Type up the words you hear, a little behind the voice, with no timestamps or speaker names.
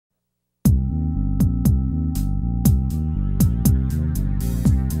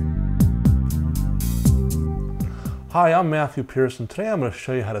Hi, I'm Matthew Pearson. Today I'm going to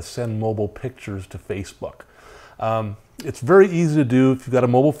show you how to send mobile pictures to Facebook. It's very easy to do if you've got a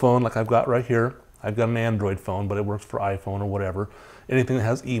mobile phone like I've got right here. I've got an Android phone, but it works for iPhone or whatever. Anything that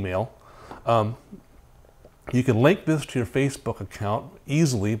has email. You can link this to your Facebook account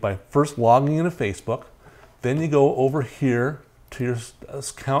easily by first logging into Facebook. Then you go over here to your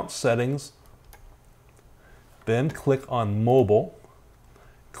account settings. Then click on mobile.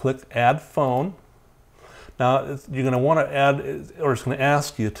 Click add phone. Now you're going to want to add, or it's going to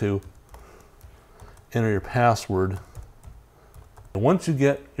ask you to enter your password. And once you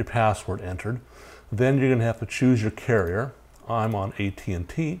get your password entered, then you're going to have to choose your carrier. I'm on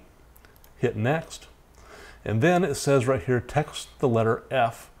AT&T. Hit next. And then it says right here, text the letter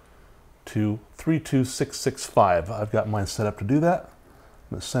F to 32665. I've got mine set up to do that. I'm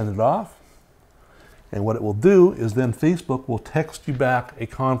going to send it off. And what it will do is then Facebook will text you back a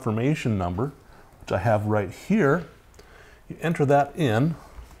confirmation number, which I have right here. You enter that in.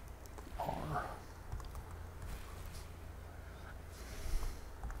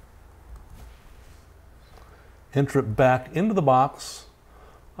 Enter it back into the box.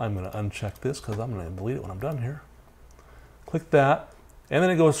 I'm going to uncheck this because I'm going to delete it when I'm done here. Click that, and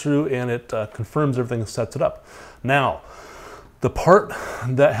then it goes through and it confirms everything and sets it up. Now, the part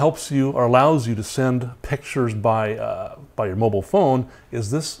that helps you or allows you to send pictures by your mobile phone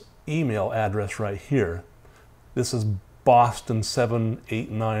is this email address right here. This is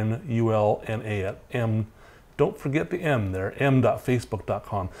Boston789ULNA@m. Don't forget the M there,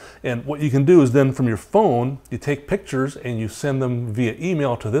 m.facebook.com. And what you can do is then from your phone, you take pictures and you send them via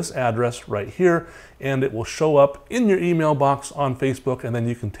email to this address right here, and it will show up in your email box on Facebook, and then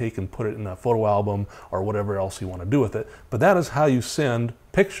you can take and put it in a photo album or whatever else you want to do with it. But that is how you send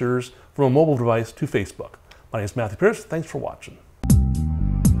pictures from a mobile device to Facebook. My name is Mathew Pearson. Thanks for watching.